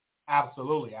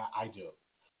 Absolutely, I do.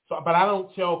 So, but I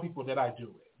don't tell people that I do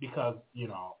it because, you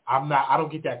know, I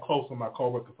don't get that close with my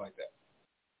coworkers like that.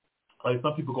 Like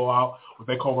some people go out with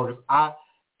their coworkers.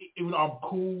 Even though I'm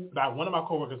cool, like one of my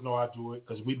coworkers know I do it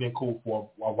because we've been cool for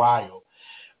a while.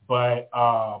 But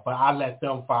I let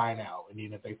them find out, and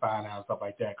then if they find out and stuff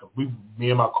like that, because me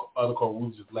and my other coworkers, we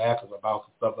was just laughing about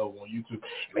some stuff over on YouTube,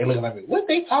 and they looking at me, what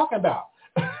they talking about?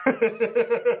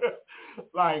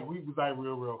 Like we was like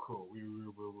real cool. We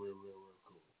were real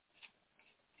cool.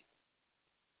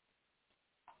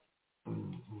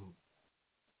 Mm-hmm.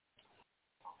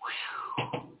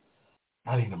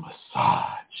 I need a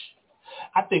massage.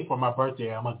 I think for my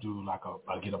birthday, I'm gonna do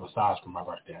get a massage for my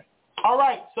birthday. All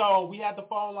right, so we had the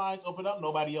phone lines open up.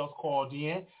 Nobody else called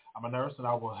in. I'm a nurse, and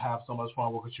I will have so much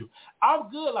fun working with you.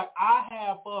 I'm good. Like, I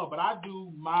have fun, but I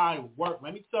do my work.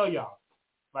 Let me tell y'all.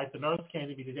 Like, the nurse came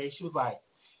to me today. She was like,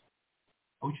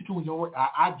 what you doing your work?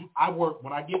 I work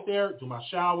when I get there, do my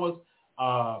showers,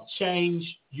 change,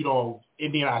 you know,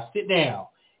 and then I sit down.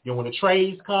 Then when the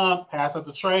trays come, pass out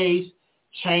the trays,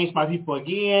 change my people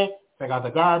again, take out the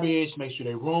garbage, make sure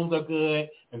their rooms are good,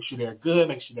 make sure they're good,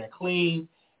 make sure they're clean.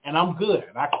 And I'm good.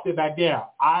 I can sit back down.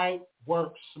 I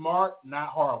work smart, not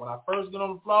hard. When I first get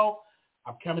on the floor,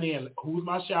 I'm coming in, who's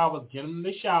my showers, getting them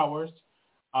the showers,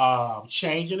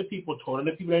 changing the people, toting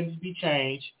the people that need to be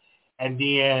changed, and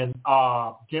then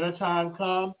dinner time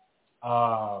come,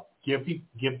 give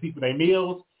people their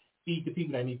meals, feed the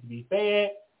people that need to be fed,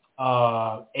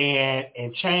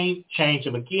 and change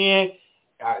them again,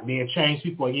 then change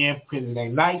people again, putting their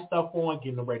nice stuff on,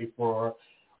 getting them ready for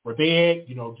bed,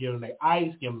 you know, giving them their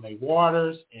ice, giving them their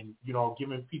waters, and, you know,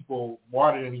 giving people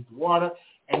water that need the water,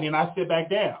 and then I sit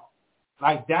back down.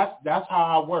 Like, that's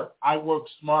how I work. I work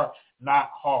smart,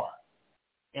 not hard.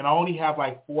 And I only have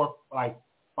like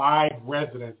 5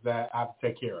 residents that I have to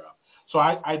take care of. So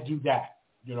I do that,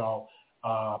 you know,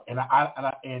 and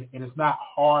it's not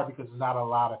hard because it's not a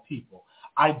lot of people.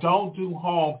 I don't do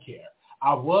home care.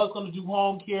 I was going to do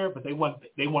home care, but they won't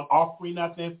offer me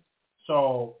nothing.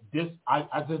 So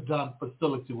I just done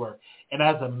facility work. And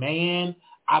as a man,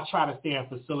 I try to stay in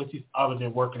facilities other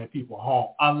than working at people's home,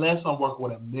 unless I'm working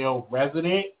with a male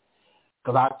resident,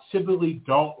 because I typically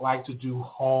don't like to do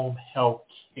home health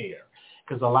care.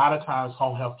 Because a lot of times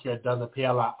home health care doesn't pay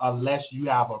a lot unless you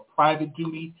have a private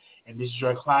duty and this is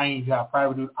your client, you have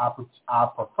private duty. I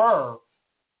prefer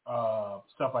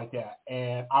stuff like that.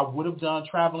 And I would have done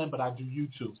traveling, but I do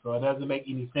YouTube. So it doesn't make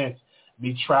any sense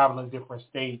me traveling different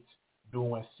states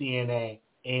doing CNA,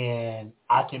 and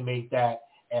I can make that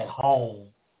at home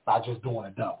by just doing a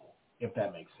double, if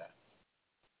that makes sense.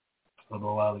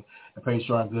 Wiley, I'm pretty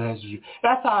sure I'm good as you.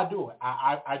 That's how I do it.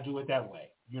 I do it that way.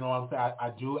 You know what I'm saying?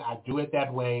 I do it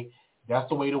that way. That's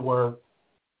the way to work.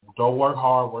 Don't work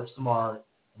hard, work smart,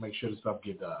 and make sure the stuff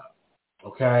get done.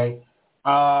 Okay?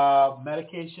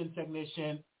 Medication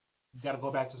technician, you got to go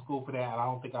back to school for that, and I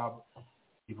don't think I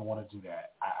even want to do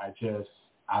that.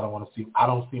 I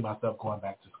don't see myself going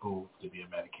back to school to be a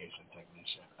medication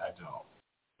technician. I don't.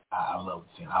 I love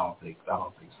the CNA. I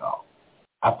don't think so.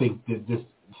 I think that this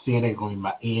CNA is going to be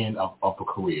my end of a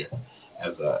career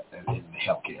in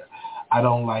healthcare. I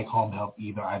don't like home health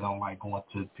either. I don't like going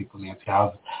to people's empty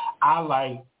houses. I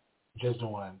like just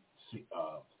doing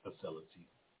facilities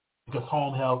because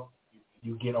home health,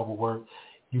 you get overworked.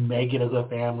 You may get a good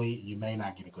family. You may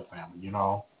not get a good family. You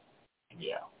know.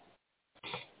 Yeah.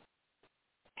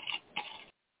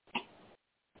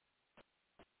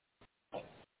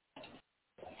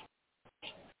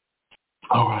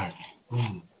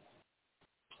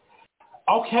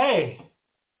 Okay.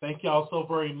 Thank y'all so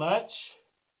very much.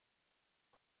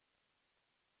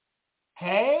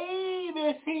 Hey,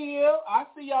 Miss Hill. I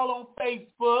see y'all on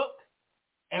Facebook.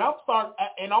 And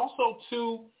and also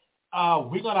too,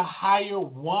 we're gonna hire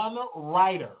one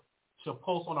writer to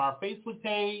post on our Facebook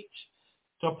page,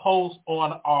 to post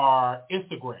on our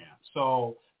Instagram.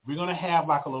 So we're gonna have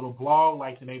like a little blog,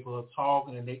 like the Neighborhood Talk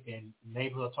and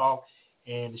Neighborhood Talk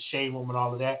and the Shade Room and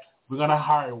all of that. We're gonna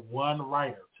hire one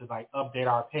writer to like update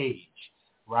our page,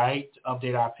 right? To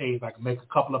update our page, like make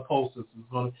a couple of posts. It's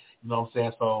gonna, you know what I'm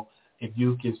saying? So if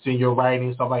you can send your writing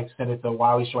and stuff like, send it to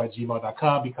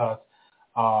wileyshow@gmail.com, because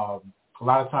a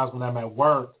lot of times when I'm at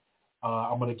work,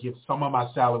 I'm going to give some of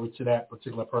my salary to that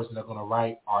particular person that's going to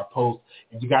write our post.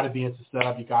 And you got to be into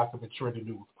celebrity gossip and trending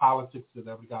news, politics,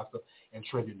 celebrity gossip, and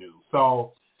trending news.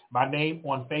 So my name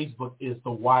on Facebook is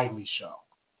The Wiley Show.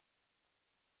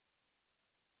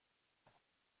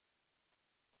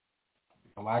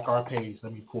 If you like our page,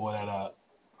 let me pull that up.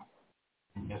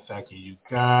 Give me a second, you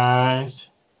guys.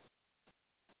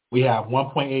 We have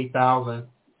 1.8 thousand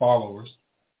followers.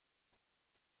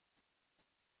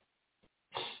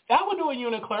 I would do a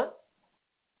unit clerk.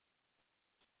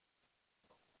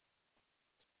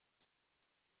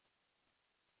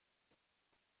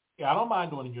 Yeah, I don't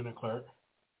mind doing a unit clerk.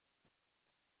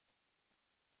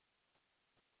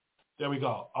 There we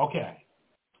go. Okay.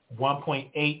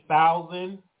 1.8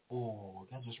 thousand. Oh,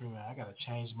 that just remember, I got to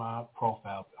change my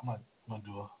profile. I'm gonna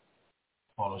do a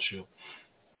photo shoot.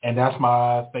 And that's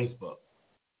my Facebook.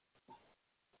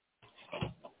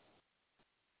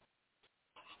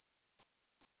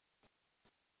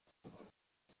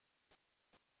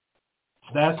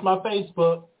 That's my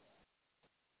Facebook.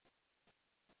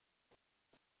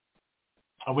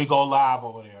 And we go live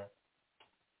over there.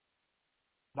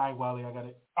 Night, Wiley, I got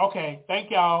it. Okay,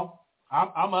 thank y'all.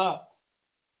 I'm up.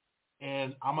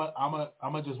 And I'm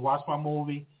gonna just watch my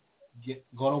movie,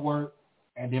 go to work,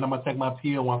 and then I'm gonna take my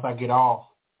pill once I get off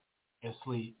and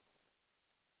sleep.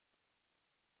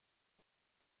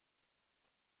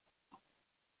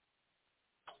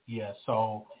 Yeah,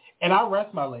 so, and I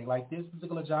rest my leg. Like this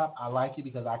particular job, I like it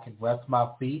because I can rest my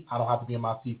feet. I don't have to be in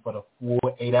my seat for the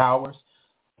full 8 hours.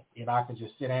 And I can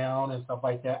just sit down and stuff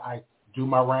like that. I do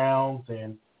my rounds,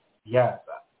 and yes,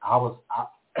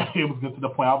 it was good to the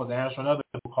point I was answering other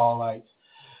people call, like,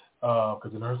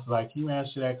 because the nurse was like, can you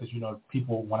answer that? Because, you know,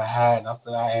 people want to hide. And I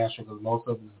said, I answer because most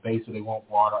of it is basic. They want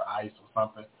water, ice, or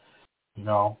something. You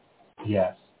know,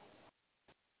 yes.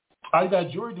 I got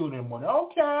jury duty in the morning.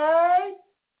 Okay.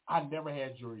 I never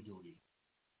had jury duty.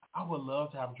 I would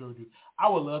love to have jury duty. I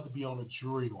would love to be on a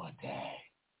jury one day.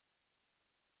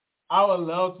 I would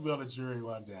love to be on a jury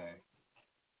one day.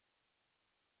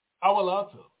 I would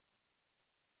love to.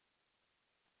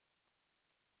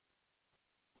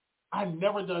 I've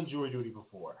never done jury duty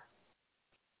before.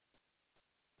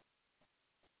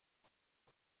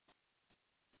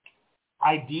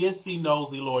 I did see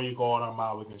Nosy Lawyer go on our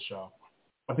Mulligan show.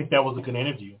 I think that was a good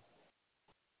interview.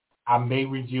 I may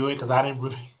review it because I didn't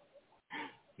really, to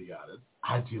be honest,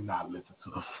 I did not listen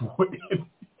to the full interview.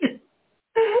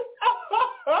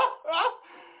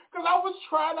 Because I was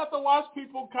trying not to watch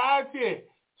people's content.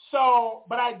 So,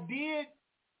 but I did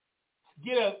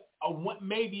get a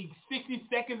maybe 60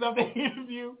 seconds of the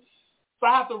interview. So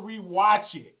I have to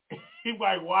rewatch it. You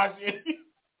might watch it.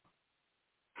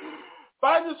 But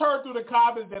I just heard through the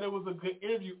comments that it was a good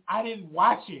interview. I didn't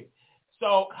watch it.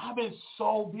 So I've been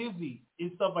so busy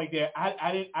and stuff like that.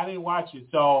 I didn't watch it.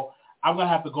 So I'm gonna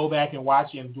have to go back and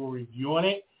watch it and do a review on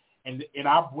it. And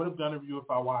I would have done a review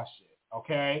if I watched it.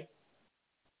 Okay.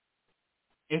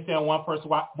 It's that one person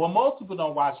watch. Well, most people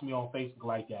don't watch me on Facebook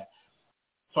like that.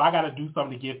 So I got to do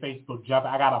something to get Facebook jumping.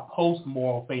 I got to post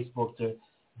more on Facebook to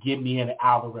get me in the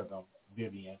algorithm,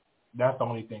 Vivian. That's the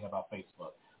only thing about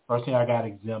Facebook. First thing I got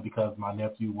exempt because my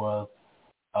nephew was,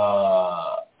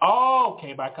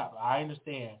 okay, by cop. I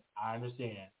understand. And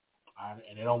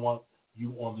they don't want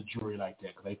you on the jury like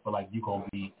that because they feel like you're going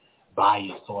to be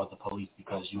biased towards the police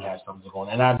because you have something going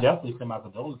on. And I definitely send my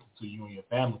condolences to you and your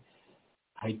family.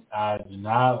 I do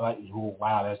not like, oh,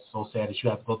 wow, that's so sad that you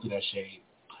have to go through that shade.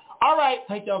 All right.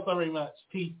 Thank y'all so very much.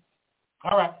 Peace.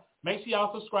 All right. Make sure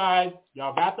y'all subscribe.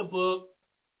 Y'all got the book.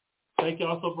 Thank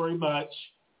y'all so very much.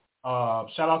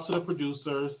 Shout out to the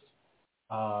producers.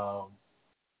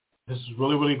 This is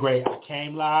really, really great. I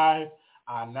came live.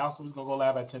 I announced we was going to go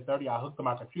live at 10:30. I hooked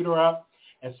my computer up.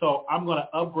 And so I'm going to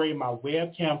upgrade my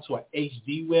webcam to an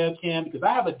HD webcam because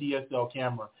I have a DSL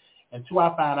camera. Until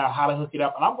I find out how to hook it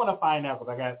up. And I'm going to find out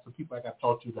because I got some people I got to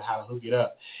talk to how to hook it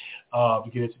up to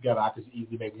get it together. I could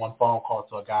easily make one phone call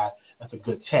to a guy that's a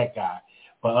good tech guy.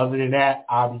 But other than that,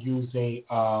 I'm using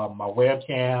my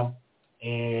webcam,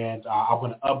 and I'm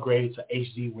going to upgrade to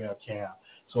HD webcam.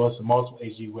 So it's multiple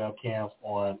HD webcams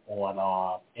on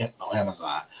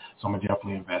Amazon. So I'm going to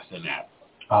definitely invest in that.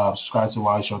 Subscribe to the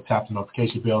Wiley Show. Tap the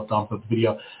notification bell. Thumbs up the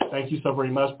video. Thank you so very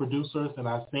much, producers. And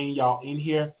I've seen y'all in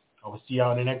here. I will see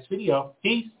y'all in the next video.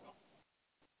 Peace.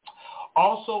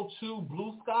 Also, to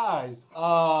Blue Skies.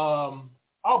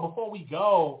 Before we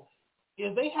go,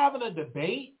 is they having a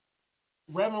debate,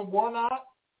 Reverend Warnock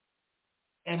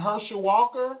and Herschel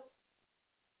Walker?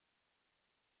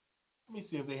 Let me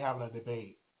see if they're having a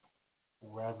debate.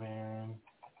 Reverend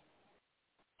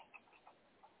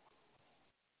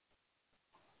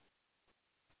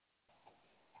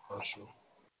Herschel.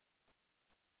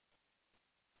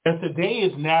 And today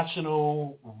is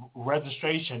National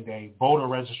Registration Day, Voter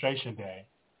Registration Day.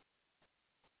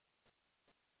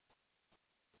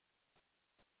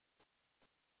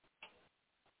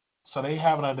 So they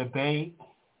having a debate.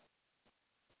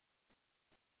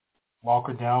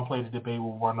 Walker downplayed the debate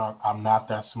with Warnock. I'm not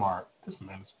that smart. This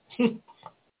man.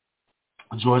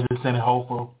 Georgia Senate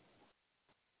hopeful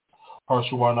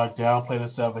Herschel Warnock downplayed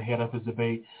himself ahead of his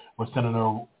debate with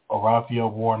Senator Raphael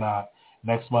Warnock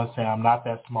next month, saying, I'm not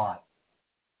that smart.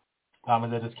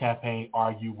 Comments at his campaign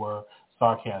argued were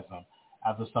sarcasm.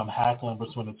 After some haggling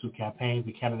between the two campaigns,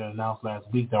 the candidate announced last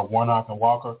week that Warnock and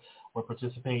Walker will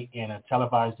participate in a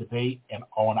televised debate and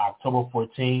on October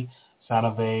 14,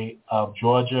 Santa of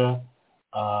Georgia,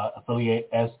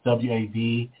 affiliate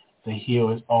SWAV. The Hill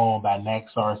is owned by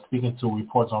Naxar. Speaking to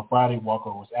reports on Friday,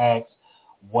 Walker was asked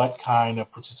what kind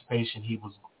of participation he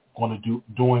was going to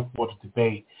doing for the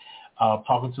debate.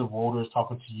 Talking to voters,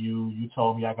 talking to you. You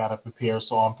told me I got to prepare,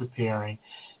 so I'm preparing.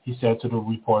 He said to the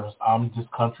reporters, I'm this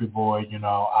country boy,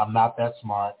 I'm not that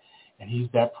smart. And he's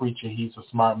that preacher. He's a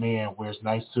smart man, wears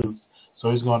nice suits.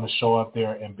 So he's going to show up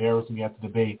there, embarrass me at the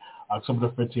debate. October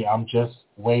the 15th, I'm just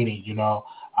waiting,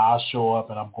 I'll show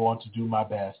up and I'm going to do my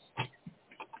best.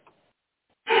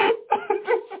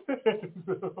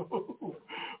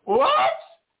 What?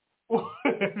 What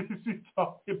is he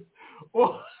talking?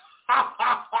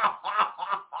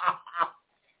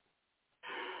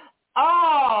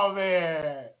 Oh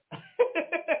man!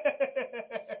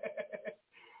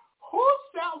 Who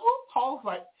talks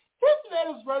like this?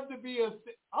 Man is ready to be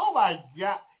oh my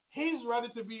God! He's ready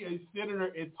to be a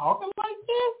senator and talking like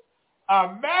this?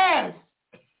 A mess.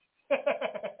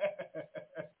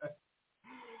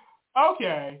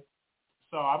 Okay.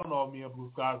 So I don't know if me and Blue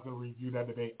Sky is going to review that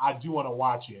debate. I do want to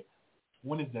watch it.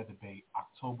 When is that debate?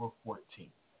 October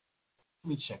 14th. Let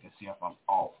me check and see if I'm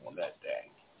off on that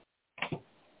day.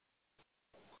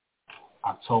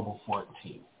 October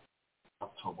 14th.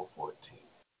 October 14th.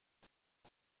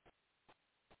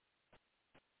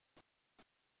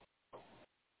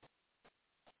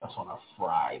 That's on a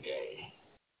Friday.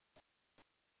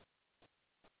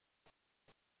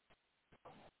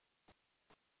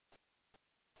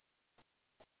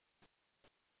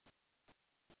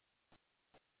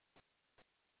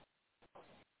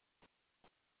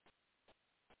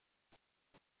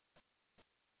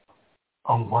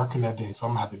 I'm working that day, so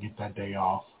I'm going to have to get that day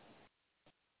off.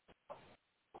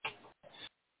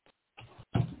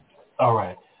 All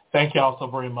right. Thank y'all so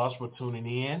very much for tuning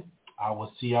in. I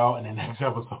will see y'all in the next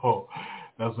episode.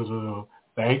 That's what we'll do.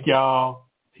 Thank y'all.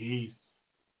 Peace.